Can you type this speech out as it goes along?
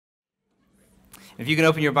If you can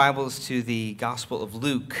open your Bibles to the Gospel of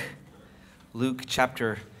Luke, Luke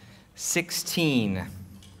chapter 16.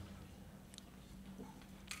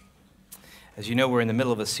 As you know, we're in the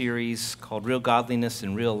middle of a series called Real Godliness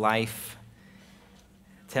in Real Life.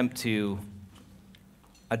 Attempt to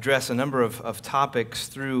address a number of topics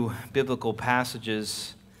through biblical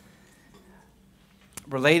passages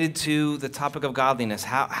related to the topic of godliness.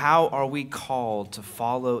 How are we called to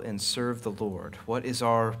follow and serve the Lord? What is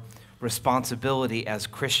our responsibility as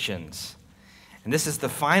Christians? And this is the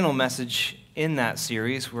final message in that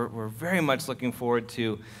series. We're very much looking forward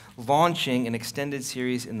to launching an extended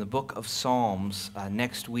series in the book of Psalms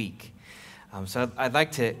next week. So I'd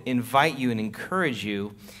like to invite you and encourage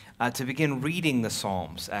you to begin reading the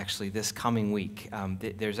Psalms, actually, this coming week.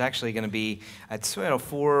 There's actually going to be, it's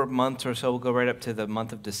 4 months or so, we'll go right up to the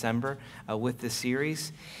month of December with this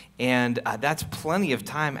series. And that's plenty of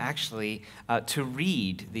time, actually, to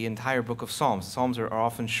read the entire book of Psalms. Psalms are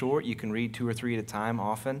often short. You can read 2 or 3 at a time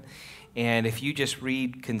often. And if you just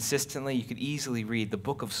read consistently, you could easily read the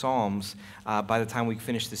book of Psalms by the time we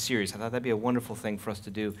finish the series. I thought that'd be a wonderful thing for us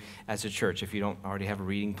to do as a church if you don't already have a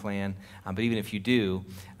reading plan. But even if you do,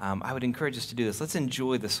 I would encourage us to do this. Let's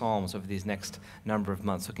enjoy the Psalms over these next number of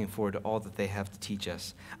months. Looking forward to all that they have to teach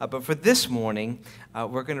us. But for this morning,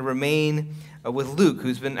 we're going to remain with Luke,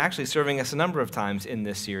 who's been actually serving us a number of times in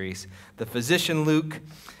this series. The physician Luke,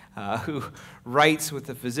 who writes with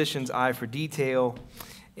the physician's eye for detail.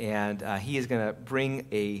 And he is going to bring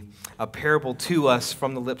a parable to us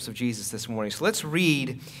from the lips of Jesus this morning. So let's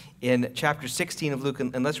read in chapter 16 of Luke,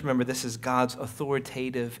 and let's remember this is God's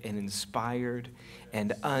authoritative and inspired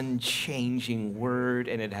and unchanging word,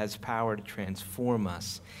 and it has power to transform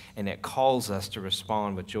us, and it calls us to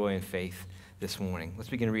respond with joy and faith this morning. Let's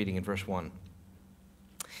begin reading in verse 1.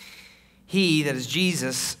 He, that is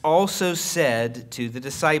Jesus, also said to the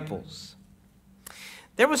disciples,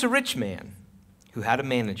 "There was a rich man who had a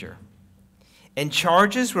manager, and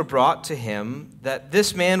charges were brought to him that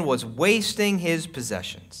this man was wasting his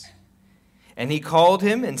possessions. And he called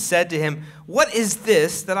him and said to him, 'What is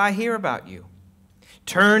this that I hear about you?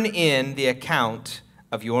 Turn in the account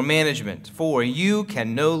of your management, for you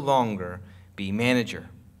can no longer be manager.'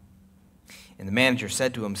 And the manager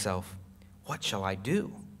said to himself, 'What shall I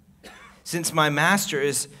do? Since my master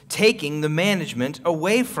is taking the management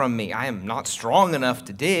away from me, I am not strong enough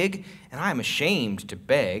to dig, and I am ashamed to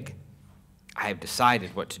beg. I have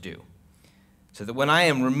decided what to do, so that when I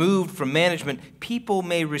am removed from management, people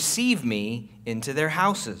may receive me into their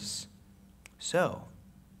houses.' So,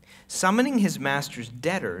 summoning his master's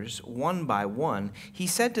debtors one by one, he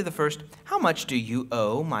said to the first, 'How much do you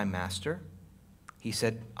owe my master?' He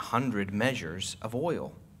said, 100 measures of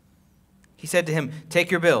oil. He said to him,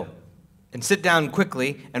 'Take your bill, and sit down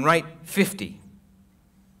quickly and write 50.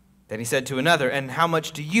 Then he said to another, 'And how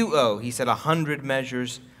much do you owe?' He said, 100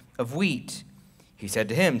 measures of wheat. He said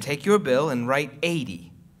to him, 'Take your bill and write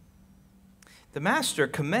 80. The master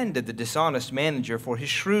commended the dishonest manager for his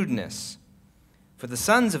shrewdness. For the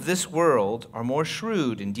sons of this world are more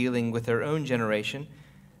shrewd in dealing with their own generation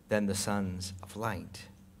than the sons of light.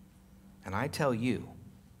 And I tell you,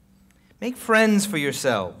 make friends for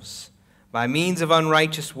yourselves by means of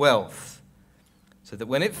unrighteous wealth, so that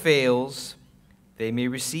when it fails, they may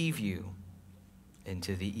receive you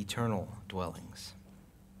into the eternal dwellings.'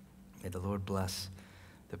 May the Lord bless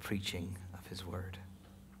the preaching of his word."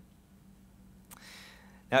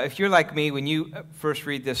 Now, if you're like me, when you first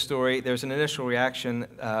read this story, there's an initial reaction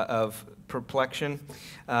of perplexion.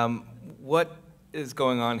 What is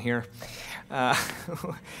going on here?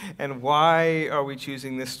 And why are we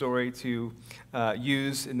choosing this story to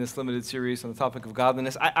use in this limited series on the topic of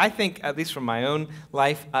godliness? I think, at least from my own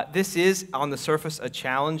life, this is, on the surface, a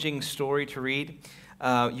challenging story to read.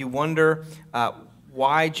 You wonder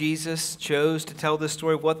why Jesus chose to tell this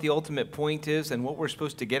story, what the ultimate point is, and what we're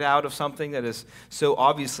supposed to get out of something that is so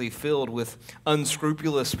obviously filled with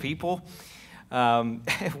unscrupulous people.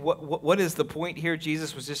 What is the point here?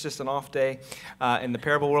 Jesus, was this just an off day in the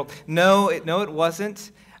parable world? No, it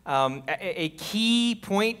wasn't. A key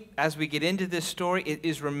point as we get into this story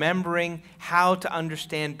is remembering how to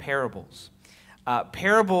understand parables.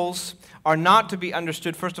 Parables are not to be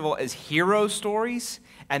understood, first of all, as hero stories,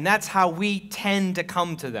 and that's how we tend to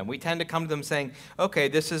come to them. We tend to come to them saying, okay,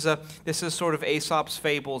 this is sort of Aesop's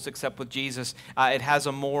fables, except with Jesus. It has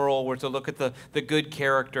a moral. We're to look at the good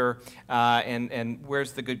character, and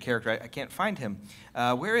where's the good character? I can't find him.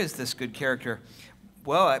 Where is this good character?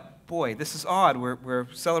 Well, boy, this is odd. We're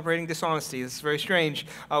celebrating dishonesty. This is very strange.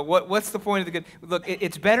 What's the point of the good? Look,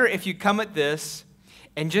 it's better if you come at this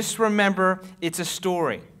and just remember it's a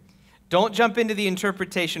story. Don't jump into the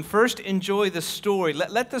interpretation. First, enjoy the story.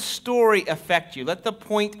 Let the story affect you. Let the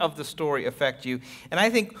point of the story affect you. And I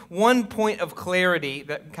think one point of clarity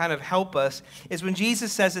that kind of help us is when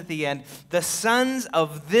Jesus says at the end, the sons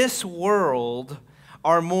of this world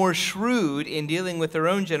are more shrewd in dealing with their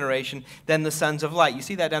own generation than the sons of light. You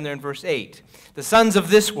see that down there in verse 8. The sons of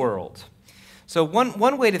this world. So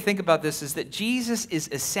one way to think about this is that Jesus is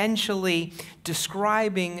essentially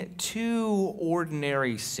describing two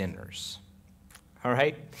ordinary sinners. All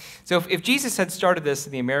right? So if Jesus had started this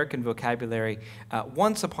in the American vocabulary,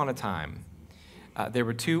 once upon a time, there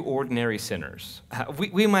were two ordinary sinners.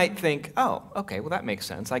 We might think, oh, okay, well, that makes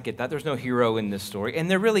sense. I get that. There's no hero in this story. And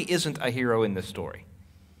there really isn't a hero in this story.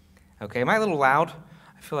 Okay, am I a little loud?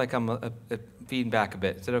 I feel like I'm feeding back a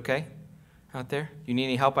bit. Is it okay out there? You need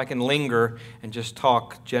any help? I can linger and just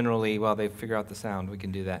talk generally while they figure out the sound. We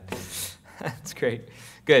can do that. That's great.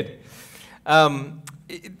 Good.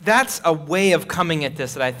 That's a way of coming at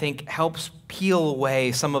this that I think helps peel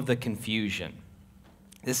away some of the confusion.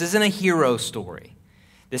 This isn't a hero story.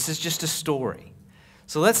 This is just a story.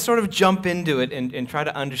 So let's sort of jump into it and try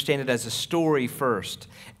to understand it as a story first,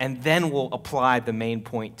 and then we'll apply the main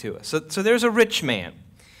point to it. So there's a rich man.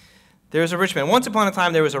 There's a rich man. Once upon a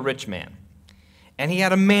time, there was a rich man. And he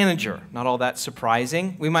had a manager. Not all that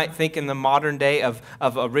surprising. We might think in the modern day of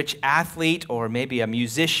a rich athlete or maybe a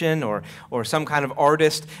musician or some kind of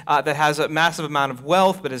artist that has a massive amount of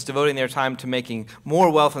wealth but is devoting their time to making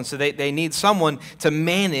more wealth. And so they need someone to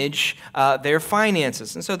manage their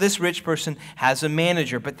finances. And so this rich person has a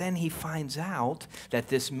manager. But then he finds out that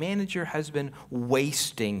this manager has been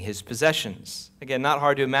wasting his possessions. Again, not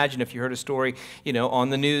hard to imagine if you heard a story, on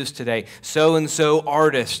the news today. So-and-so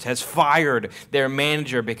artist has fired their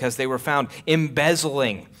manager because they were found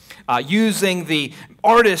embezzling, using the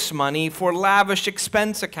artist's money for lavish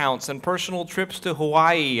expense accounts and personal trips to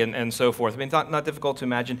Hawaii and so forth. I mean, it's not difficult to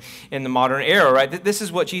imagine in the modern era, right? This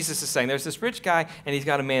is what Jesus is saying. There's this rich guy, and he's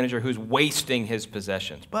got a manager who's wasting his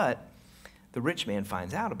possessions. But the rich man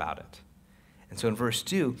finds out about it. And so in verse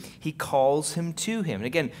 2, he calls him to him. And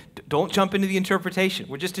again, don't jump into the interpretation.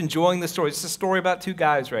 We're just enjoying the story. It's a story about two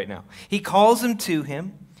guys right now. He calls him to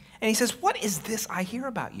him, and he says, "What is this I hear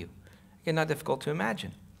about you?" Again, not difficult to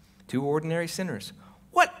imagine. Two ordinary sinners.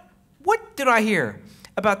 What did I hear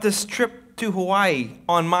about this trip to Hawaii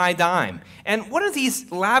on my dime? And what are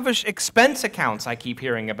these lavish expense accounts I keep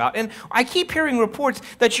hearing about? And I keep hearing reports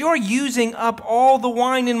that you're using up all the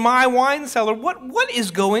wine in my wine cellar. What is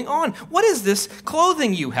going on? What is this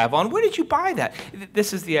clothing you have on? Where did you buy that?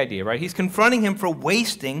 This is the idea, right? He's confronting him for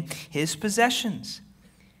wasting his possessions.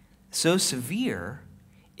 So severe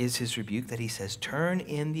is his rebuke that he says, "Turn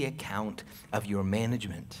in the account of your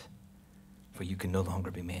management, for you can no longer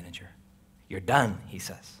be manager." You're done, he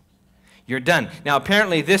says. You're done. Now,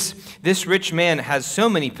 apparently, this rich man has so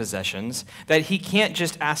many possessions that he can't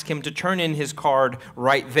just ask him to turn in his card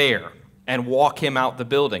right there and walk him out the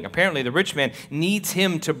building. Apparently, the rich man needs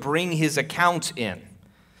him to bring his accounts in.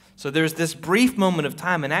 So there's this brief moment of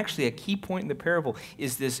time, and actually a key point in the parable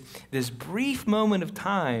is this brief moment of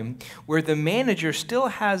time where the manager still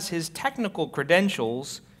has his technical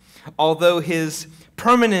credentials, although his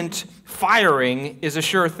permanent firing is a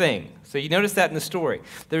sure thing. So you notice that in the story.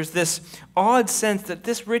 There's this odd sense that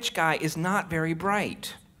this rich guy is not very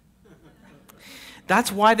bright.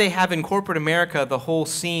 That's why they have in corporate America the whole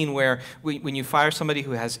scene where when you fire somebody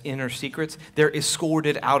who has inner secrets, they're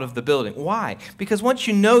escorted out of the building. Why? Because once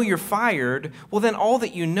you know you're fired, well, then all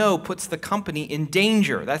that you know puts the company in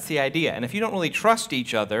danger. That's the idea. And if you don't really trust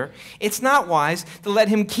each other, it's not wise to let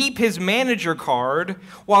him keep his manager card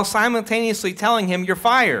while simultaneously telling him you're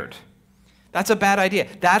fired. That's a bad idea.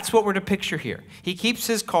 That's what we're to picture here. He keeps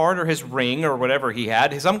his card or his ring or whatever he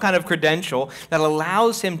had, some kind of credential that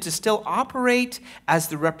allows him to still operate as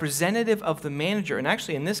the representative of the manager. And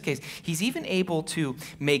actually, in this case, he's even able to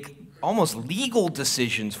make almost legal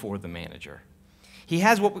decisions for the manager. He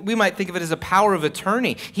has what we might think of it as a power of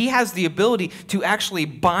attorney. He has the ability to actually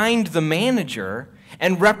bind the manager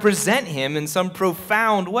and represent him in some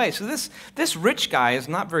profound way. So this rich guy is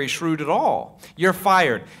not very shrewd at all. You're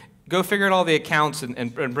fired. Go figure out all the accounts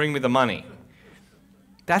and bring me the money.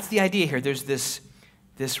 That's the idea here. There's this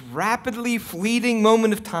rapidly fleeting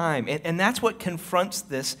moment of time, and that's what confronts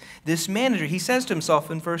this manager. He says to himself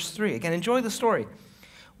in verse 3, again, enjoy the story.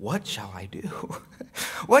 What shall I do?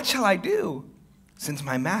 What shall I do? Since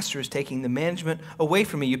my master is taking the management away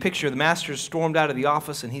from me. You picture the master stormed out of the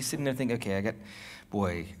office, and he's sitting there thinking, okay,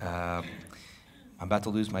 I'm about to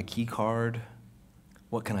lose my key card.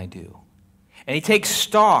 What can I do? And he takes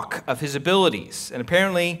stock of his abilities. And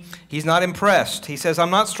apparently, he's not impressed. He says,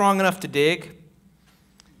 I'm not strong enough to dig.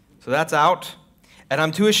 So that's out. And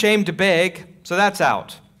I'm too ashamed to beg, so that's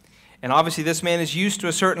out. And obviously this man is used to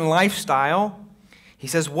a certain lifestyle. He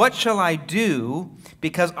says, what shall I do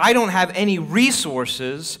because I don't have any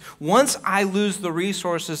resources? Once I lose the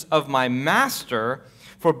resources of my master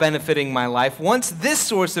for benefiting my life, once this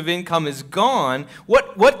source of income is gone,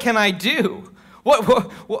 what can I do?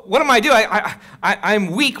 What am I doing? I'm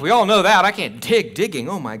weak. We all know that. I can't digging.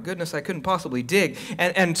 Oh, my goodness, I couldn't possibly dig.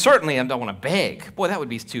 And certainly I don't want to beg. Boy, that would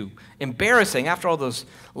be too embarrassing. After all those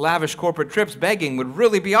lavish corporate trips, begging would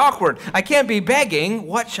really be awkward. I can't be begging.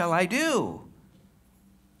 What shall I do?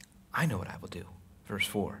 I know what I will do. Verse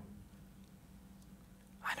 4.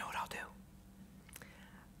 I know what I'll do.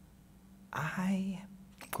 I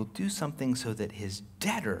will do something so that his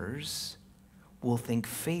debtors will think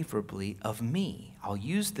favorably of me. I'll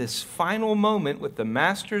use this final moment with the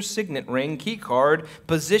master's signet ring, key card,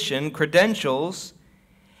 position, credentials,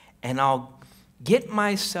 and I'll get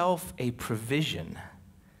myself a provision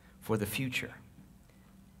for the future.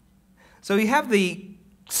 So you have the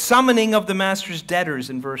summoning of the master's debtors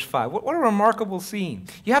in verse 5. What a remarkable scene.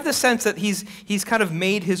 You have the sense that he's kind of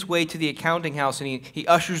made his way to the accounting house and he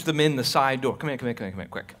ushers them in the side door. Come in,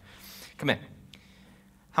 quick. Come in.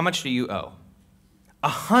 How much do you owe?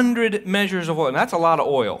 100 measures of oil. Now, that's a lot of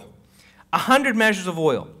oil. 100 measures of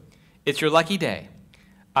oil. It's your lucky day.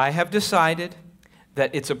 I have decided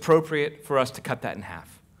that it's appropriate for us to cut that in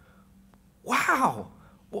half. Wow.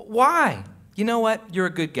 Why? You know what? You're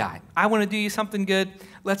a good guy. I want to do you something good.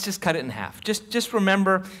 Let's just cut it in half. Just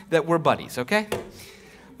remember that we're buddies, okay?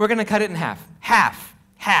 We're going to cut it in half. Half.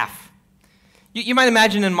 You might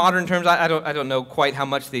imagine in modern terms, I don't know quite how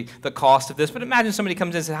much the cost of this, but imagine somebody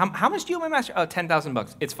comes in and says, how much do you owe my master? Oh,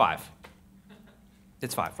 $10,000. It's 5.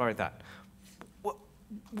 It's 5. I'll write that.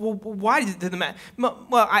 Well, why did the man?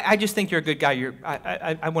 Well, I just think you're a good guy.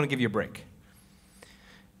 I want to give you a break.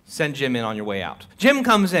 Send Jim in on your way out. Jim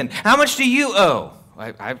comes in. How much do you owe?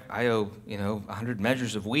 I owe, 100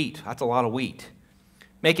 measures of wheat. That's a lot of wheat.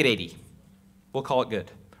 Make it 80. We'll call it good.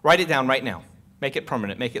 Write it down right now. Make it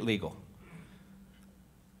permanent. Make it legal.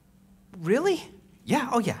 Really? Yeah,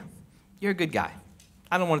 oh yeah. You're a good guy.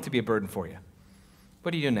 I don't want it to be a burden for you.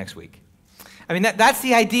 What are you doing next week? I mean, that's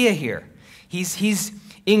the idea here. He's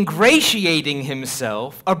ingratiating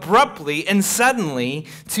himself abruptly and suddenly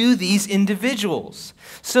to these individuals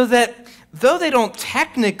so that though they don't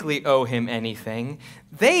technically owe him anything,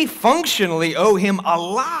 they functionally owe him a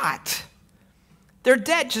lot. Their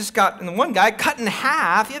debt just got, and one guy cut in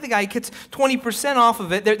half, the other guy gets 20% off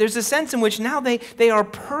of it. There's a sense in which now they are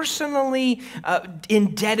personally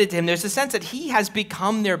indebted to him. There's a sense that he has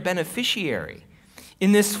become their beneficiary.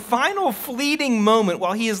 In this final fleeting moment,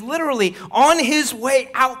 while he is literally on his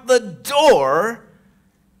way out the door,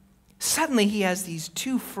 suddenly he has these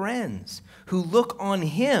two friends who look on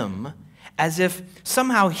him as if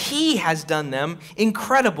somehow he has done them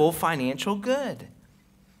incredible financial good.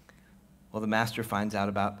 Well, the master finds out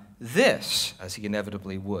about this, as he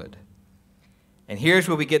inevitably would. And here's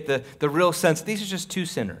where we get the real sense. These are just two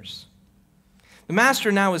sinners. The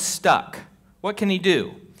master now is stuck. What can he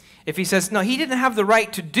do? If he says, no, he didn't have the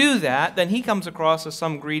right to do that, then he comes across as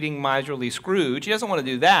some greedy, miserly Scrooge. He doesn't want to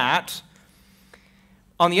do that.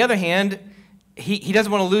 On the other hand, he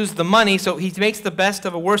doesn't want to lose the money, so he makes the best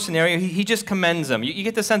of a worse scenario. He just commends them. You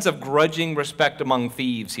get the sense of grudging respect among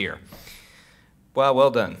thieves here.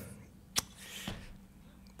 Well done.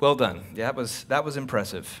 Well done. Yeah, that was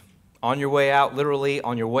impressive. On your way out, literally,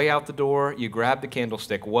 on your way out the door, you grab the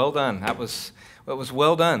candlestick. Well done. That was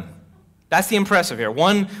well done. That's the impressive here.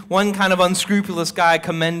 One kind of unscrupulous guy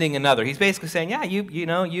commending another. He's basically saying, yeah,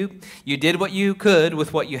 you did what you could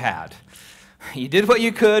with what you had. You did what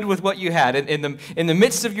you could with what you had. In the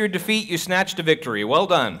midst of your defeat, you snatched a victory. Well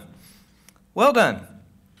done. Well done.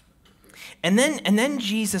 And then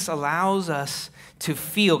Jesus allows us to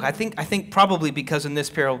feel, I think probably because in this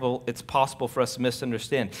parable it's possible for us to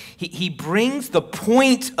misunderstand. He brings the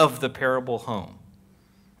point of the parable home.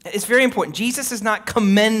 It's very important. Jesus is not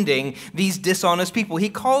commending these dishonest people. He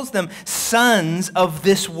calls them sons of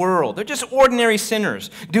this world. They're just ordinary sinners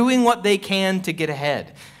doing what they can to get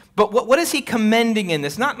ahead. But what is he commending in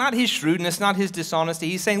this? Not his shrewdness, not his dishonesty.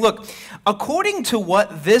 He's saying, look, according to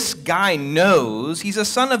what this guy knows, he's a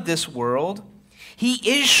son of this world. He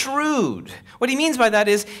is shrewd. What he means by that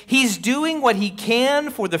is he's doing what he can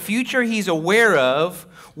for the future he's aware of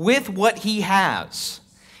with what he has.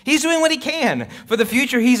 He's doing what he can for the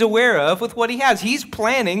future he's aware of with what he has. He's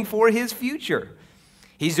planning for his future.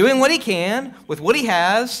 He's doing what he can with what he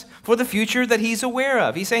has for the future that he's aware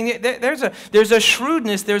of. He's saying there's a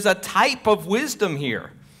shrewdness, there's a type of wisdom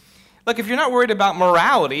here. Look, if you're not worried about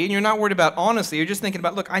morality and you're not worried about honesty, you're just thinking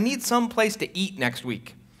about, look, I need some place to eat next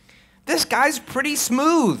week. This guy's pretty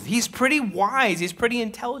smooth. He's pretty wise. He's pretty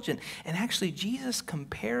intelligent. And actually, Jesus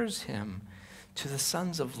compares him to the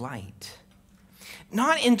sons of light.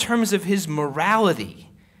 Not in terms of his morality,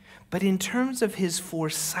 but in terms of his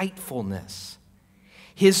foresightfulness,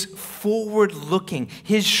 his forward-looking,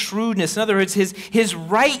 his shrewdness. In other words, his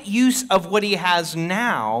right use of what he has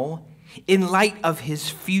now in light of his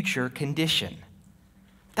future condition.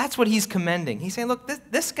 That's what he's commending. He's saying, look,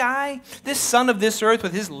 this guy, this son of this earth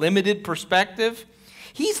with his limited perspective,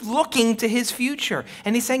 he's looking to his future.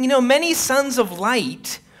 And he's saying, many sons of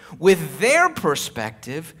light with their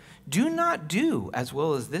perspective do not do as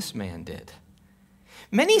well as this man did.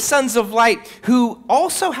 Many sons of light who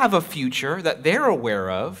also have a future that they're aware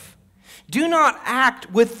of do not act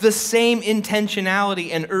with the same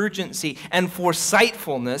intentionality and urgency and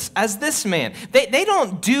foresightfulness as this man. They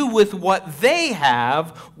don't do with what they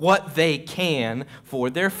have what they can for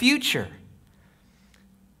their future.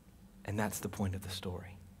 And that's the point of the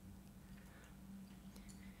story.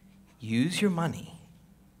 Use your money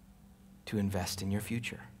to invest in your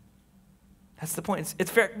future. That's the point.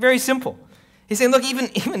 It's very, very simple. He's saying, look,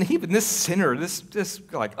 even this sinner, this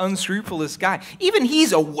like unscrupulous guy, even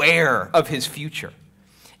he's aware of his future.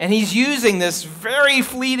 And he's using this very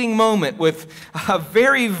fleeting moment with a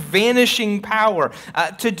very vanishing power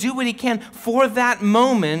to do what he can for that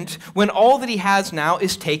moment when all that he has now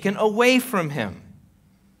is taken away from him.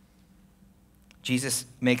 Jesus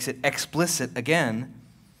makes it explicit again.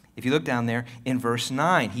 If you look down there in verse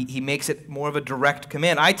 9, he makes it more of a direct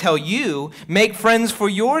command. I tell you, make friends for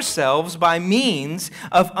yourselves by means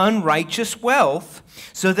of unrighteous wealth,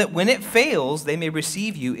 so that when it fails, they may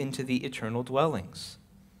receive you into the eternal dwellings.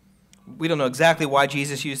 We don't know exactly why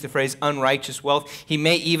Jesus used the phrase unrighteous wealth. He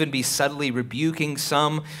may even be subtly rebuking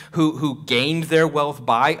some who gained their wealth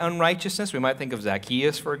by unrighteousness. We might think of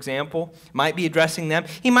Zacchaeus, for example. Might be addressing them.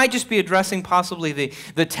 He might just be addressing possibly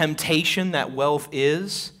the temptation that wealth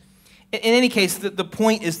is. In any case, the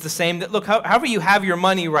point is the same, that look, however you have your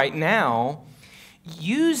money right now,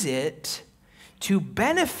 use it to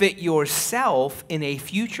benefit yourself in a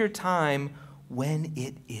future time when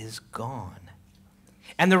it is gone.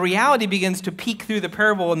 And the reality begins to peek through the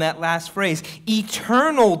parable in that last phrase,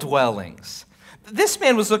 eternal dwellings. This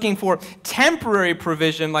man was looking for temporary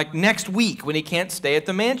provision like next week when he can't stay at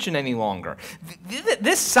the mansion any longer.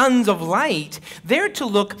 This sons of light, they're to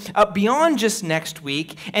look beyond just next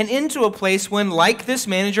week and into a place when, like this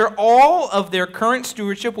manager, all of their current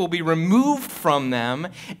stewardship will be removed from them,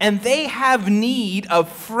 and they have need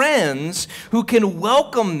of friends who can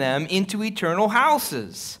welcome them into eternal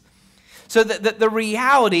houses. So that the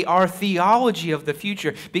reality, our theology of the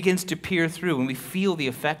future, begins to peer through when we feel the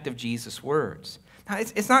effect of Jesus' words. Now,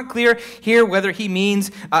 it's not clear here whether he means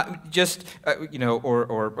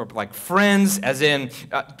or like friends, as in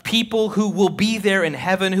people who will be there in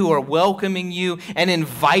heaven, who are welcoming you and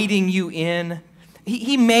inviting you in.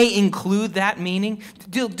 He may include that meaning.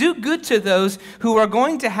 Do good to those who are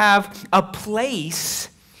going to have a place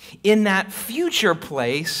in that future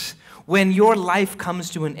place when your life comes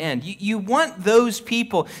to an end. You want those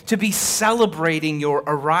people to be celebrating your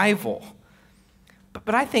arrival.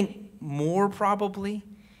 But I think more probably,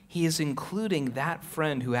 he is including that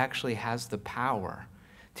friend who actually has the power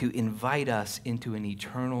to invite us into an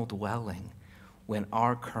eternal dwelling when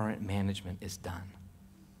our current management is done.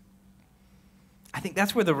 I think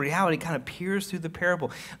that's where the reality kind of peers through the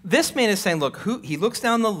parable. This man is saying, look, he looks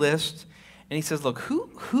down the list and he says, look,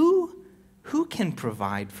 who can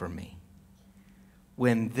provide for me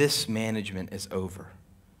when this management is over?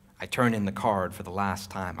 I turn in the card for the last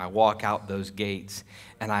time. I walk out those gates,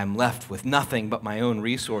 and I'm left with nothing but my own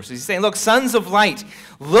resources. He's saying, look, sons of light,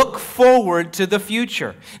 look forward to the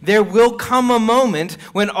future. There will come a moment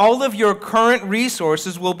when all of your current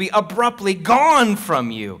resources will be abruptly gone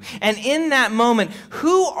from you. And in that moment,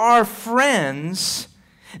 who are friends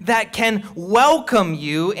that can welcome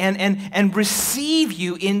you and receive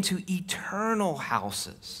you into eternal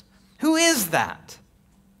houses? Who is that?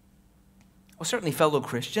 Well, certainly fellow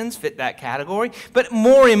Christians fit that category, but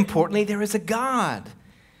more importantly, there is a God.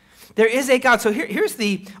 There is a God. So here's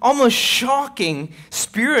the almost shocking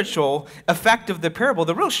spiritual effect of the parable.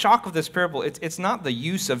 The real shock of this parable, it's not the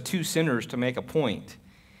use of two sinners to make a point.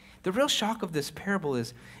 The real shock of this parable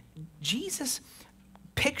is Jesus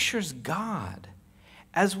pictures God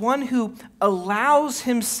as one who allows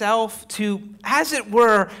himself to, as it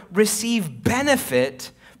were, receive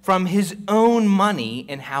benefit from his own money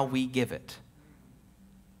and how we give it.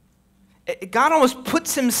 God almost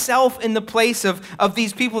puts himself in the place of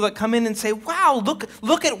these people that come in and say, wow,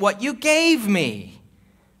 look at what you gave me.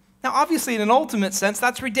 Now, obviously, in an ultimate sense,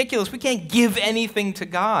 that's ridiculous. We can't give anything to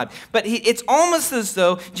God. But it's almost as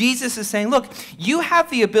though Jesus is saying, look, you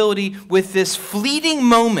have the ability with this fleeting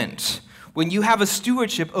moment when you have a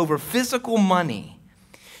stewardship over physical money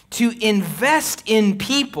to invest in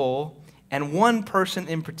people, and one person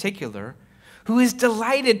in particular, who is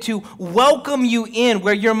delighted to welcome you in,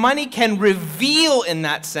 where your money can reveal, in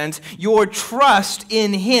that sense, your trust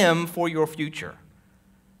in him for your future.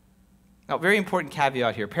 Now, very important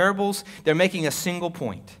caveat here. Parables, they're making a single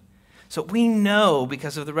point. So we know,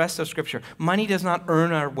 because of the rest of Scripture, money does not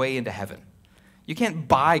earn our way into heaven. You can't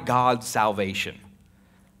buy God's salvation.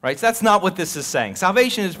 Right? So that's not what this is saying.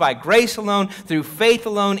 Salvation is by grace alone, through faith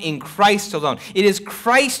alone, in Christ alone. It is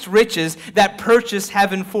Christ's riches that purchase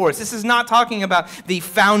heaven for us. This is not talking about the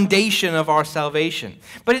foundation of our salvation,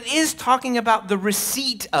 but it is talking about the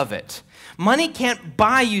receipt of it. Money can't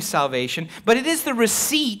buy you salvation, but it is the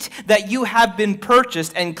receipt that you have been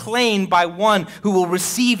purchased and claimed by one who will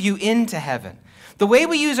receive you into heaven. The way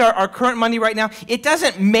we use our current money right now, it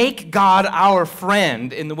doesn't make God our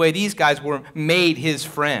friend in the way these guys were made his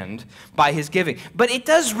friend by his giving. But it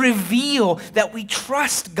does reveal that we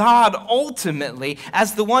trust God ultimately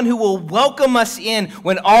as the one who will welcome us in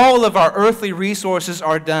when all of our earthly resources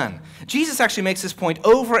are done. Jesus actually makes this point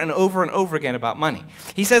over and over and over again about money.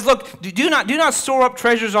 He says, look, do not store up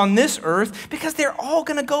treasures on this earth because they're all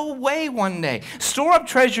going to go away one day. Store up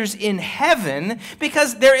treasures in heaven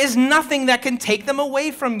because there is nothing that can take them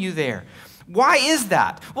away from you there. Why is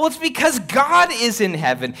that? Well, it's because God is in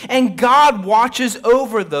heaven and God watches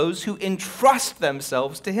over those who entrust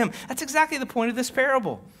themselves to him. That's exactly the point of this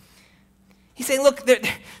parable. He's saying, look,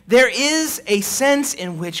 there is a sense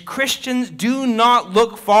in which Christians do not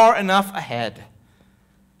look far enough ahead.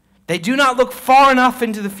 They do not look far enough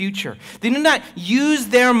into the future. They do not use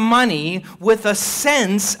their money with a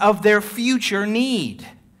sense of their future need.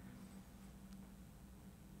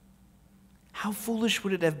 How foolish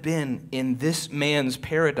would it have been in this man's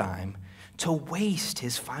paradigm to waste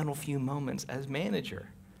his final few moments as manager?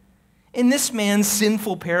 In this man's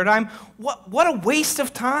sinful paradigm, what a waste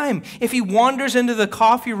of time if he wanders into the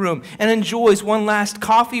coffee room and enjoys one last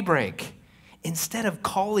coffee break instead of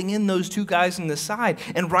calling in those two guys on the side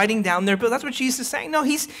and writing down their bill. That's what Jesus is saying. No,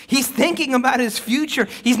 he's thinking about his future.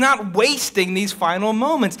 He's not wasting these final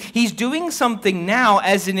moments. He's doing something now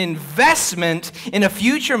as an investment in a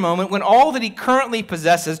future moment when all that he currently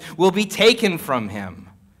possesses will be taken from him.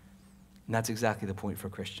 And that's exactly the point for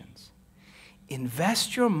Christians.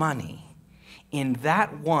 Invest your money in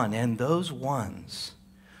that one and those ones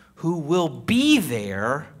who will be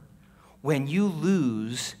there when you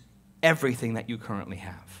lose everything that you currently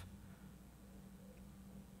have.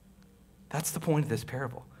 That's the point of this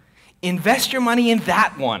parable. Invest your money in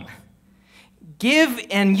that one. Give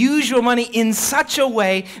and use your money in such a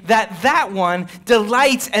way that that one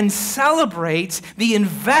delights and celebrates the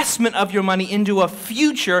investment of your money into a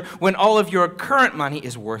future when all of your current money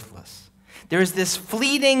is worthless. There is this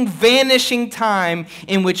fleeting, vanishing time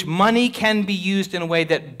in which money can be used in a way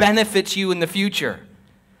that benefits you in the future.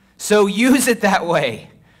 So use it that way.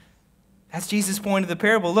 That's Jesus' point of the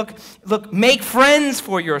parable. Look, make friends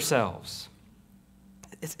for yourselves.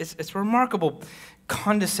 It's remarkable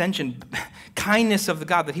condescension, kindness of the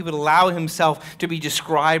God that he would allow himself to be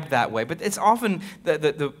described that way. But it's often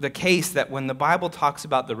the case that when the Bible talks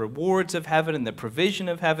about the rewards of heaven and the provision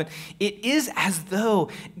of heaven, it is as though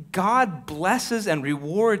God blesses and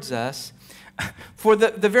rewards us for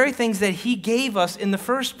the very things that he gave us in the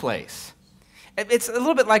first place. It's a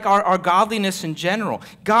little bit like our godliness in general.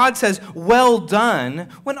 God says, well done,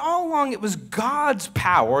 when all along it was God's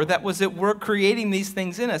power that was at work creating these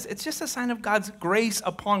things in us. It's just a sign of God's grace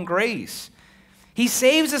upon grace. He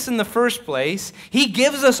saves us in the first place. He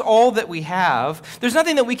gives us all that we have. There's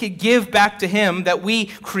nothing that we could give back to him that we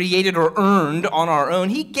created or earned on our own.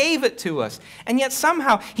 He gave it to us. And yet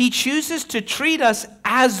somehow he chooses to treat us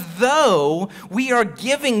as though we are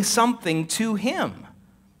giving something to him.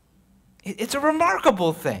 It's a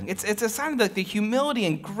remarkable thing. It's a sign of the humility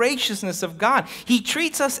and graciousness of God. He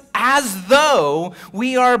treats us as though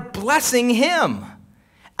we are blessing him,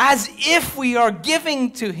 as if we are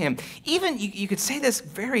giving to him. Even, you could say this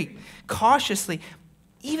very cautiously,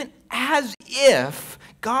 even as if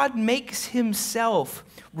God makes himself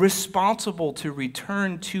responsible to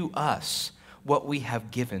return to us what we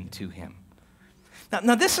have given to him.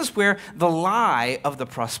 Now this is where the lie of the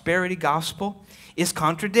prosperity gospel is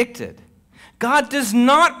contradicted. God does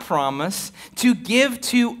not promise to give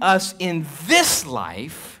to us in this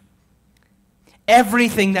life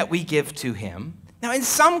everything that we give to him. Now, in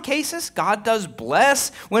some cases, God does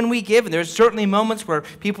bless when we give, and there's certainly moments where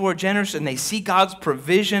people are generous and they see God's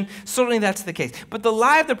provision. Certainly that's the case. But the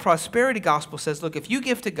lie of the prosperity gospel says, look, if you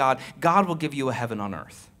give to God, God will give you a heaven on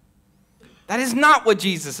earth. That is not what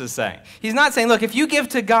Jesus is saying. He's not saying, look, if you give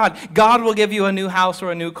to God, God will give you a new house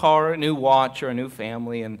or a new car, or a new watch or a new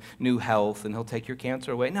family and new health, and he'll take your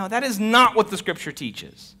cancer away. No, that is not what the Scripture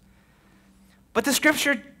teaches. But the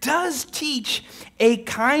Scripture does teach a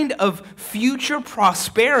kind of future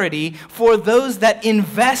prosperity for those that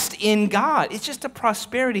invest in God. It's just a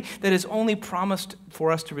prosperity that is only promised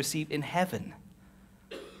for us to receive in heaven.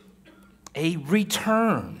 A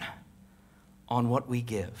return on what we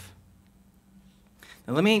give.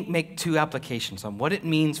 Now let me make two applications on what it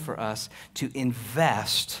means for us to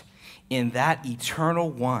invest in that eternal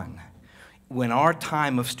one when our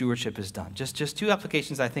time of stewardship is done. Just two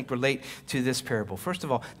applications I think relate to this parable. First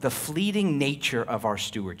of all, the fleeting nature of our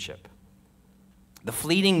stewardship. The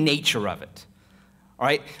fleeting nature of it. All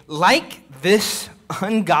right? Like this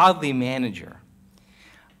ungodly manager,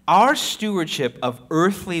 our stewardship of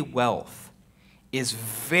earthly wealth is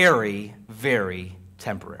very, very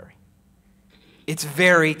temporary. It's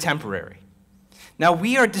very temporary. Now,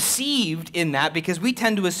 we are deceived in that because we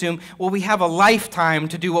tend to assume, well, we have a lifetime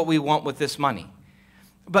to do what we want with this money.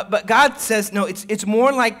 But God says, no, it's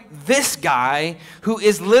more like this guy who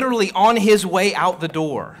is literally on his way out the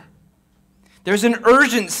door. There's an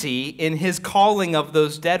urgency in his calling of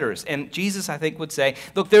those debtors. And Jesus, I think, would say,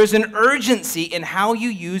 look, there's an urgency in how you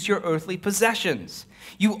use your earthly possessions.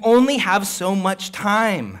 You only have so much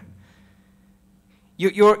time.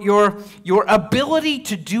 Your ability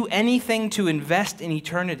to do anything to invest in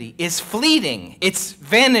eternity is fleeting. It's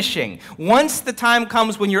vanishing. Once the time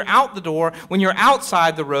comes when you're out the door, when you're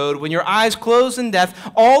outside the road, when your eyes close in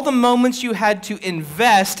death, all the moments you had to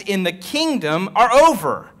invest in the kingdom are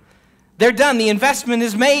over. They're done. The investment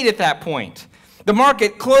is made at that point. The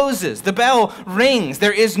market closes. The bell rings.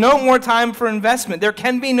 There is no more time for investment. There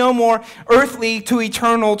can be no more earthly to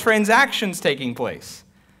eternal transactions taking place.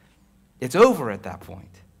 It's over at that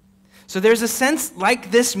point. So there's a sense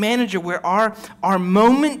like this manager where our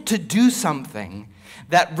moment to do something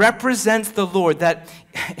that represents the Lord, that,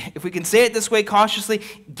 if we can say it this way cautiously,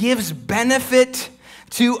 gives benefit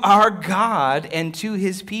to our God and to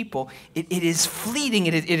his people, it is fleeting,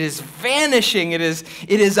 it is vanishing, it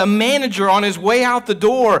is a manager on his way out the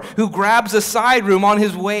door who grabs a side room on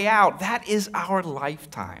his way out. That is our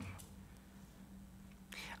lifetime.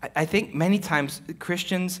 I think many times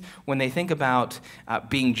Christians, when they think about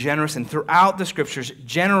being generous, and throughout the Scriptures,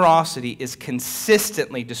 generosity is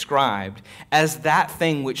consistently described as that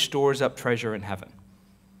thing which stores up treasure in heaven.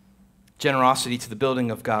 Generosity to the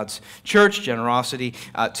building of God's church, generosity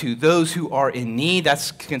to those who are in need.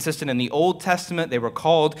 That's consistent in the Old Testament. They were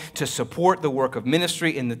called to support the work of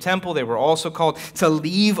ministry in the temple. They were also called to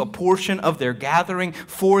leave a portion of their gathering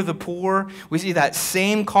for the poor. We see that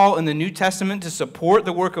same call in the New Testament to support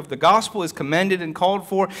the work of the gospel is commended and called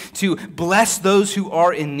for. To bless those who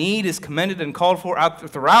are in need is commended and called for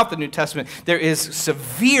throughout the New Testament. There is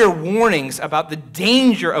severe warnings about the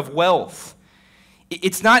danger of wealth.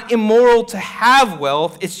 It's not immoral to have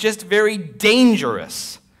wealth, it's just very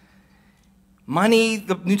dangerous. Money,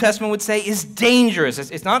 the New Testament would say, is dangerous.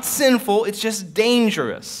 It's not sinful, it's just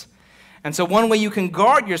dangerous. And so one way you can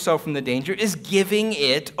guard yourself from the danger is giving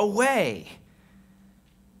it away.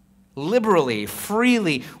 Liberally,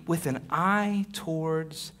 freely, with an eye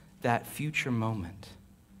towards that future moment.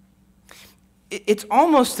 It's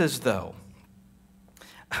almost as though,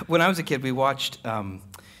 when I was a kid, we watched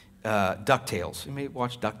DuckTales. You may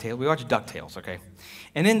watch DuckTales. We watched DuckTales, okay?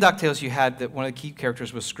 And in DuckTales, you had that one of the key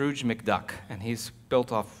characters was Scrooge McDuck, and he's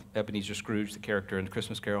built off Ebenezer Scrooge, the character in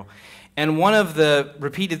Christmas Carol. And one of the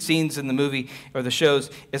repeated scenes in the movie or the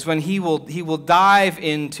shows is when he will dive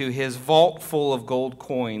into his vault full of gold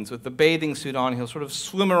coins with the bathing suit on. He'll sort of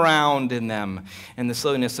swim around in them in the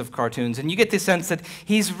slowness of cartoons. And you get the sense that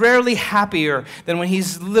he's rarely happier than when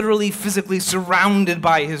he's literally physically surrounded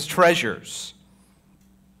by his treasures.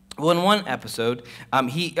 Well, in one episode,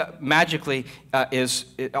 he magically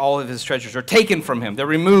all of his treasures are taken from him. They're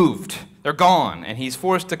removed. They're gone. And he's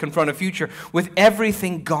forced to confront a future with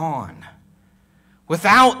everything gone,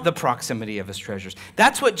 without the proximity of his treasures.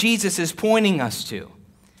 That's what Jesus is pointing us to.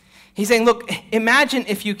 He's saying, look, imagine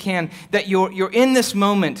if you can, that you're in this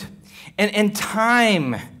moment, and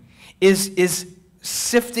time is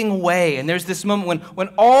sifting away, and there's this moment when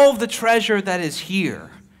all the treasure that is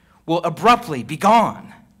here will abruptly be gone.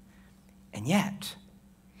 And yet,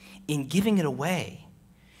 in giving it away,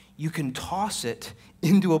 you can toss it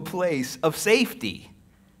into a place of safety.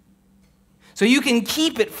 So you can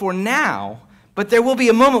keep it for now, but there will be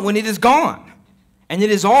a moment when it is gone, and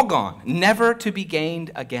it is all gone, never to be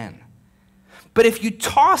gained again. But if you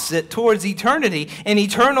toss it towards eternity and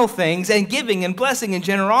eternal things and giving and blessing and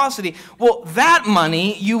generosity, well, that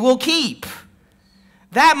money you will keep.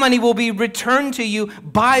 That money will be returned to you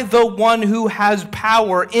by the one who has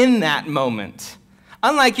power in that moment.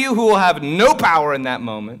 Unlike you, who will have no power in that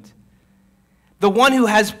moment, the one who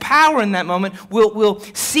has power in that moment will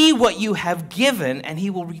see what you have given, and he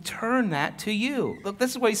will return that to you. Look,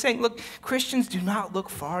 this is what he's saying. Look, Christians do not look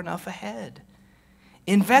far enough ahead.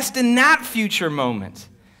 Invest in that future moment.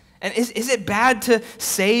 And is it bad to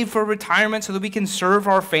save for retirement so that we can serve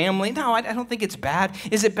our family? No, I don't think it's bad.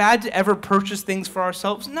 Is it bad to ever purchase things for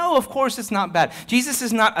ourselves? No, of course it's not bad. Jesus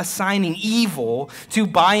is not assigning evil to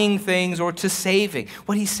buying things or to saving.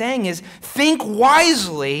 What he's saying is, think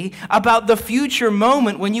wisely about the future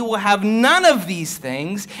moment when you will have none of these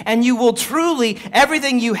things, and you will truly,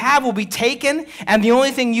 everything you have will be taken, and the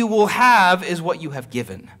only thing you will have is what you have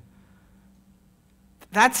given.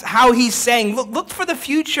 That's how he's saying, look for the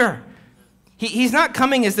future. He's not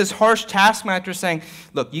coming as this harsh taskmaster saying,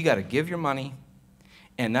 look, you got to give your money,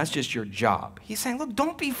 and that's just your job. He's saying, look,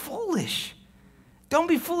 don't be foolish. Don't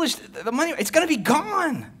be foolish. The money, it's going to be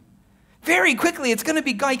gone. Very quickly, it's going to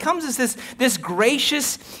be gone. He comes as this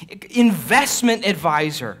gracious investment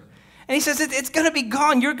advisor. And he says, it's going to be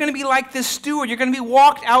gone. You're going to be like this steward. You're going to be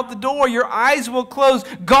walked out the door. Your eyes will close.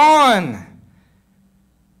 Gone.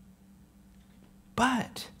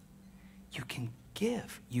 But you can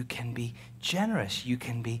give. You can be generous. You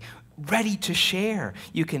can be ready to share.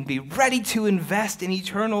 You can be ready to invest in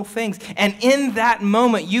eternal things. And in that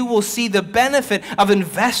moment, you will see the benefit of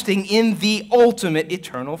investing in the ultimate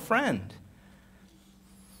eternal friend.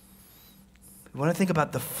 We want to think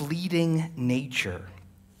about the fleeting nature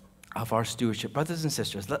of our stewardship. Brothers and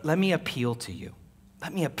sisters, let me appeal to you.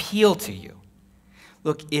 Let me appeal to you.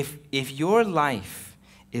 Look, if your life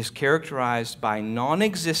is characterized by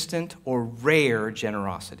non-existent or rare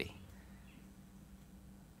generosity,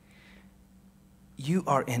 you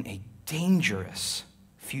are in a dangerous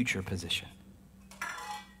future position.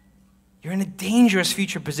 You're in a dangerous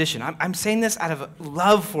future position. I'm saying this out of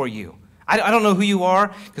love for you. I don't know who you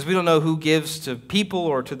are, because we don't know who gives to people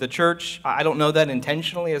or to the church. I don't know that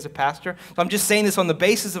intentionally as a pastor. So I'm just saying this on the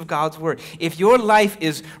basis of God's word. If your life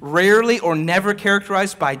is rarely or never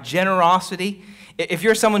characterized by generosity, if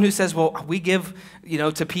you're someone who says, well, we give,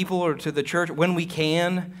 to people or to the church when we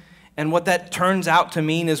can, and what that turns out to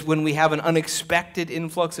mean is when we have an unexpected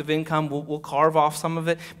influx of income, we'll carve off some of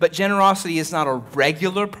it. But generosity is not a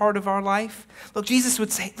regular part of our life. Look, Jesus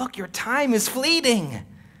would say, look, your time is fleeting.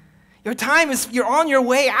 You're on your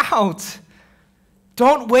way out.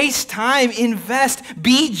 Don't waste time. Invest.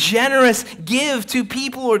 Be generous. Give to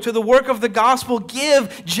people or to the work of the gospel.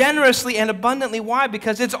 Give generously and abundantly. Why?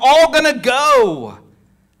 Because it's all going to go.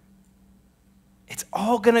 It's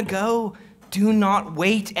all going to go. Do not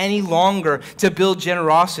wait any longer to build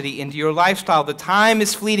generosity into your lifestyle. The time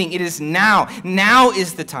is fleeting. It is now. Now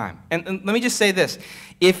is the time. And let me just say this.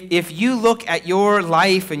 If you look at your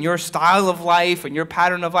life and your style of life and your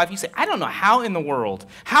pattern of life, you say, I don't know how in the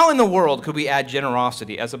world could we add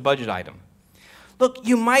generosity as a budget item? Look,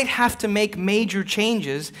 you might have to make major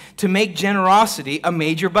changes to make generosity a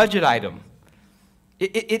major budget item.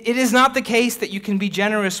 It is not the case that you can be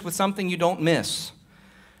generous with something you don't miss.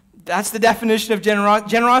 That's the definition of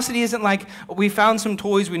generosity. Generosity isn't like we found some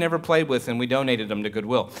toys we never played with and we donated them to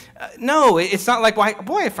Goodwill. No, it's not like,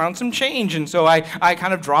 boy, I found some change and so I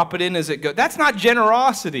kind of drop it in as it goes. That's not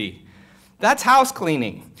generosity. That's house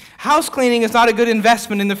cleaning. House cleaning is not a good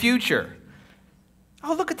investment in the future.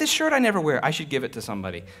 Oh, look at this shirt I never wear. I should give it to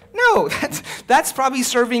somebody. No, that's probably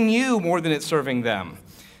serving you more than it's serving them.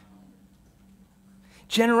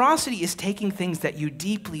 Generosity is taking things that you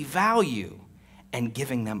deeply value and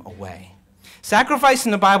giving them away. Sacrifice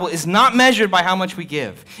in the Bible is not measured by how much we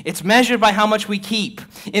give. It's measured by how much we keep.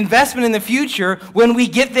 Investment in the future, when we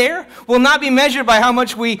get there, will not be measured by how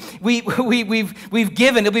much we've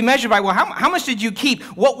given. It'll be measured by, well, how much did you keep?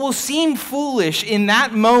 What will seem foolish in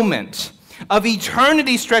that moment of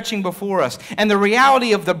eternity stretching before us and the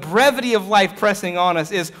reality of the brevity of life pressing on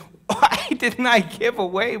us is, why didn't I give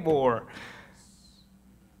away more?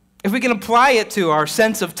 If we can apply it to our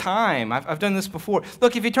sense of time, I've done this before.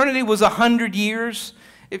 Look, if eternity was 100 years,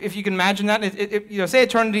 if you can imagine that, say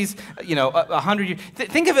eternity's 100 years,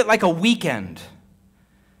 think of it like a weekend.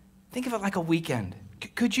 Think of it like a weekend.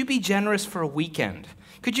 Could you be generous for a weekend?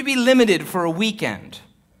 Could you be limited for a weekend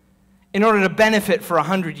in order to benefit for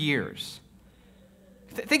 100 years?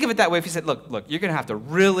 Think of it that way. If you said, look, you're going to have to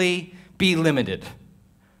really be limited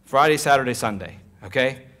Friday, Saturday, Sunday,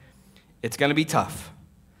 okay? It's going to be tough.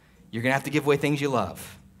 You're going to have to give away things you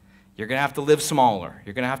love. You're going to have to live smaller.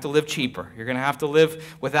 You're going to have to live cheaper. You're going to have to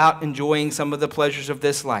live without enjoying some of the pleasures of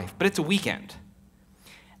this life. But it's a weekend.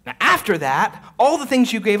 Now, after that, all the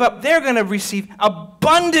things you gave up, they're going to receive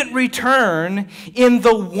abundant return in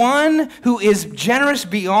the one who is generous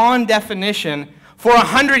beyond definition for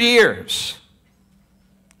 100 years.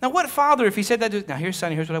 Now, what father, if he said that, now here's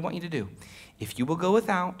son, here's what I want you to do. If you will go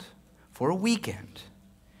without for a weekend,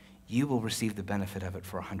 you will receive the benefit of it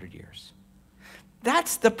for 100 years.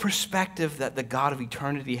 That's the perspective that the God of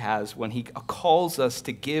eternity has when he calls us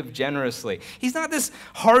to give generously. He's not this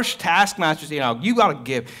harsh taskmaster, you got to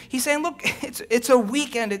give. He's saying, look, it's a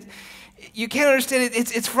weekend. You can't understand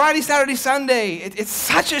it. It's Friday, Saturday, Sunday. It's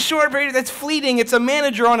such a short period that's fleeting. It's a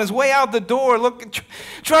manager on his way out the door. Look,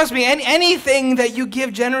 trust me, anything that you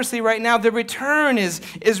give generously right now, the return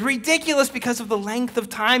is ridiculous because of the length of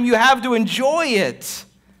time you have to enjoy it.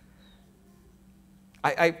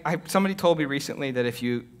 Somebody told me recently that if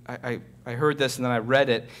you, I heard this and then I read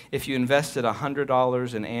it, if you invested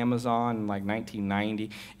 $100 in Amazon in like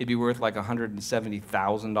 1990, it'd be worth like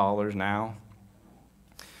 $170,000 now.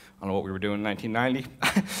 I don't know what we were doing in 1990,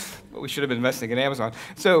 but we should have been investing in Amazon.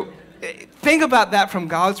 So think about that from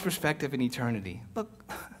God's perspective in eternity. Look,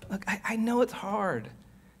 I know it's hard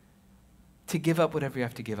to give up whatever you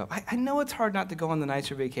have to give up. I know it's hard not to go on the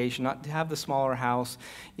nicer vacation, not to have the smaller house,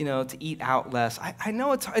 to eat out less. I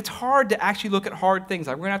know it's hard to actually look at hard things.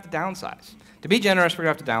 Like we're going to have to downsize. To be generous, we're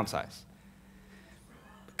going to have to downsize.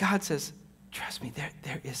 But God says, trust me,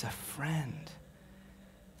 there is a friend.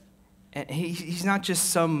 And he's not just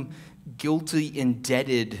some guilty,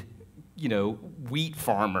 indebted, wheat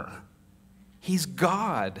farmer. He's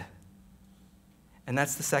God. And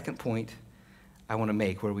that's the second point I want to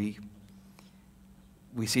make, where we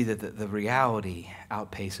see that the reality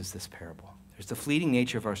outpaces this parable. There's the fleeting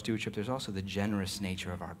nature of our stewardship. There's also the generous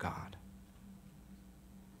nature of our God.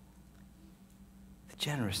 The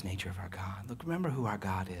generous nature of our God. Look, remember who our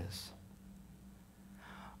God is.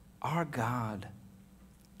 Our God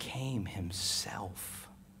came himself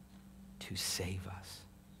to save us.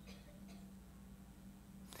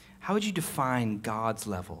 How would you define God's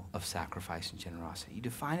level of sacrifice and generosity? You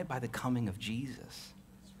define it by the coming of Jesus.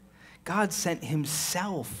 God sent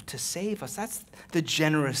himself to save us. That's the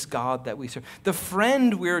generous God that we serve. The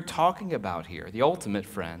friend we're talking about here, the ultimate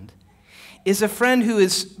friend, is a friend who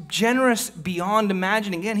is generous beyond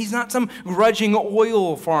imagining. Again, he's not some grudging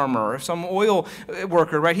oil farmer or some oil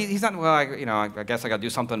worker, right? He's not, I guess I got to do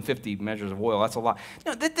something, 50 measures of oil, that's a lot.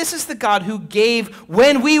 No, this is the God who gave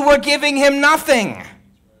when we were giving him nothing.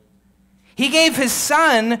 He gave his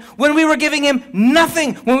son when we were giving him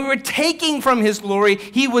nothing. When we were taking from his glory,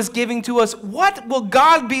 he was giving to us. What will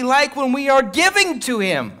God be like when we are giving to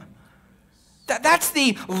him? That's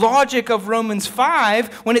the logic of Romans 5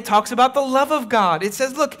 when it talks about the love of God. It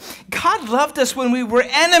says, look, God loved us when we were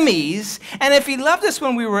enemies, and if he loved us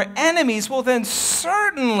when we were enemies, well then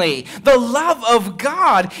certainly the love of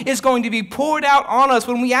God is going to be poured out on us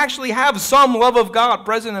when we actually have some love of God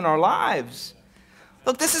present in our lives.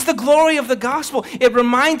 Look, this is the glory of the gospel. It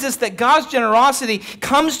reminds us that God's generosity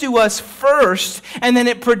comes to us first, and then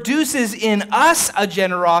it produces in us a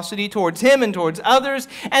generosity towards him and towards others,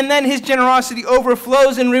 and then his generosity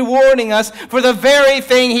overflows in rewarding us for the very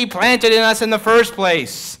thing he planted in us in the first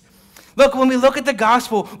place. Look, when we look at the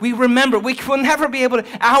gospel, we remember we will never be able to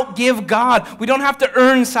outgive God. We don't have to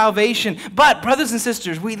earn salvation. But, brothers and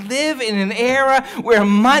sisters, we live in an era where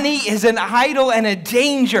money is an idol and a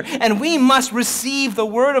danger, and we must receive the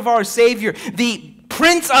word of our Savior, the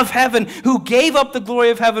Prince of Heaven, who gave up the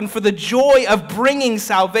glory of heaven for the joy of bringing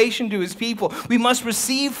salvation to his people. We must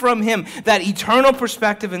receive from him that eternal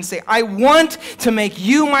perspective and say, I want to make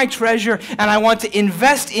you my treasure, and I want to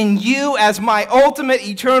invest in you as my ultimate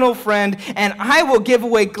eternal friend, and I will give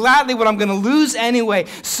away gladly what I'm going to lose anyway,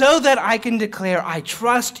 so that I can declare, I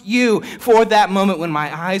trust you for that moment when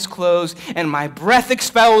my eyes close and my breath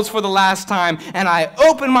expels for the last time, and I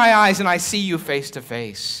open my eyes and I see you face to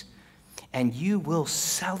face. And you will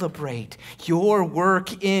celebrate your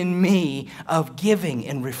work in me of giving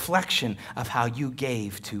in reflection of how you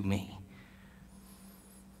gave to me.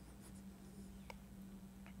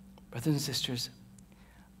 Brothers and sisters,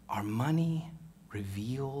 our money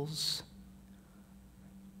reveals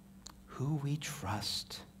who we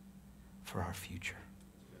trust for our future.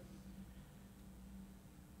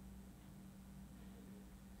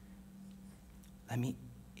 Let me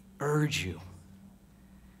urge you.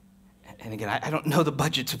 And again, I don't know the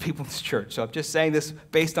budgets of people in this church, so I'm just saying this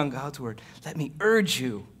based on God's word. Let me urge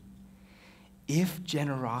you, if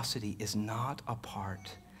generosity is not a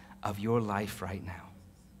part of your life right now,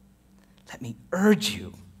 let me urge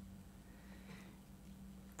you,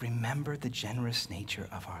 remember the generous nature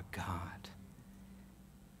of our God,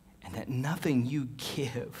 and that nothing you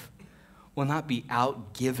give will not be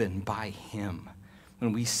outgiven by him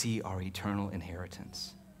when we see our eternal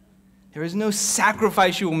inheritance. There is no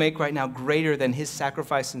sacrifice you will make right now greater than his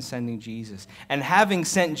sacrifice in sending Jesus. And having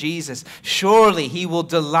sent Jesus, surely he will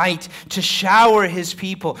delight to shower his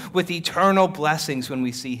people with eternal blessings when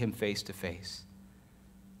we see him face to face.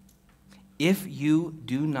 If you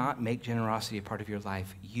do not make generosity a part of your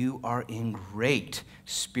life, you are in great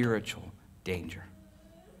spiritual danger.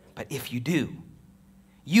 But if you do,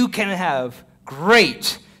 you can have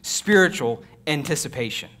great spiritual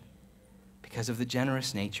anticipation because of the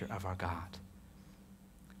generous nature of our God.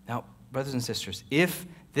 Now, brothers and sisters, if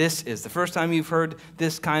this is the first time you've heard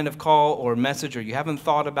this kind of call or message, or you haven't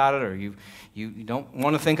thought about it, or you don't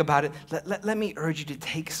want to think about it, let me urge you to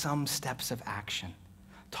take some steps of action.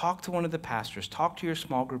 Talk to one of the pastors. Talk to your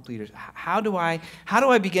small group leaders. How do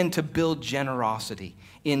I begin to build generosity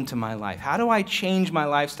into my life? How do I change my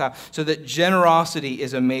lifestyle so that generosity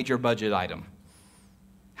is a major budget item?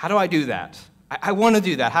 How do I do that? I want to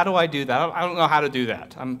do that. How do I do that? I don't know how to do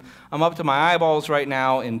that. I'm up to my eyeballs right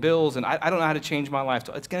now in bills, and I don't know how to change my life.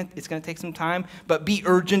 So it's gonna take some time, but be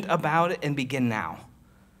urgent about it and begin now.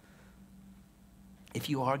 If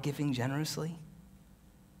you are giving generously,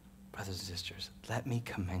 brothers and sisters, let me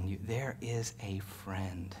commend you. There is a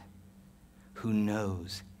friend who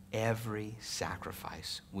knows every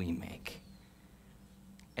sacrifice we make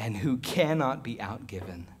and who cannot be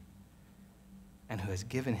outgiven and who has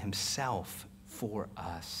given himself for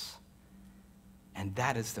us. And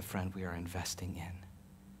that is the friend we are investing in.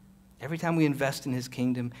 Every time we invest in his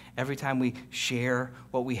kingdom, every time we share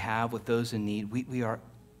what we have with those in need, we are,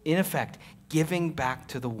 in effect, giving back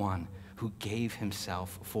to the one who gave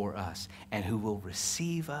himself for us and who will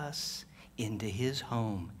receive us into his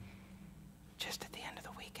home just at the end of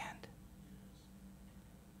the weekend.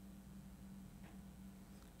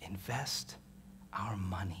 Invest our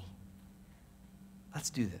money. Let's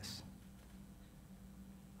do this.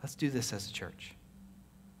 Let's do this as a church.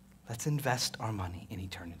 Let's invest our money in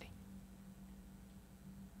eternity.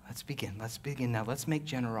 Let's begin. Let's begin now. Let's make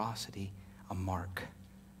generosity a mark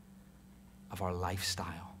of our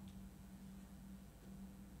lifestyle.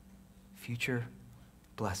 Future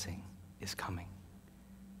blessing is coming.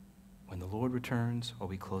 When the Lord returns or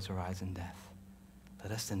we close our eyes in death,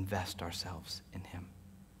 let us invest ourselves in him.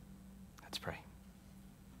 Let's pray.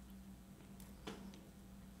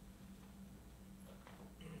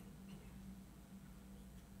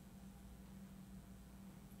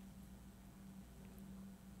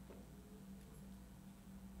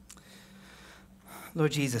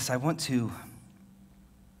 Lord Jesus, I want to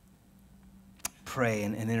pray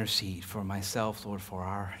and intercede for myself, Lord, for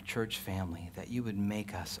our church family, that you would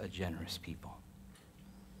make us a generous people.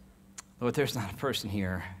 Lord, there's not a person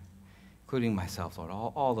here, including myself, Lord,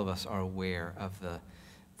 all of us are aware of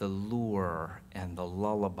the lure and the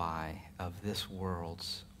lullaby of this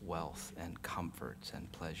world's wealth and comforts and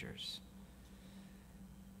pleasures.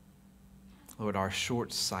 Lord, our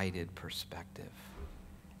short-sighted perspective.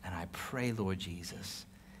 And I pray, Lord Jesus,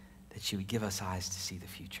 that you would give us eyes to see the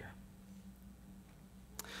future.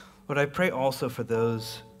 Lord, I pray also for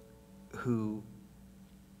those who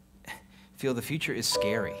feel the future is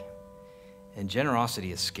scary, and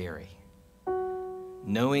generosity is scary.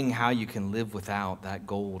 Knowing how you can live without that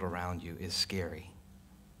gold around you is scary.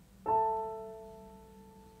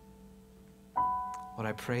 Lord,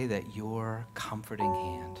 I pray that your comforting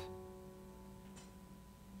hand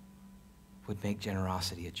would make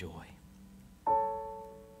generosity a joy.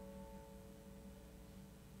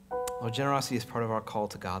 Lord, generosity is part of our call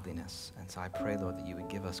to godliness. And so I pray, Lord, that you would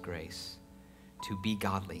give us grace to be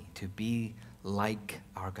godly, to be like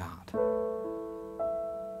our God.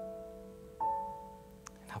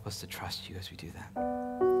 And help us to trust you as we do that.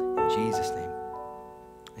 In Jesus' name,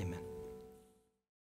 amen.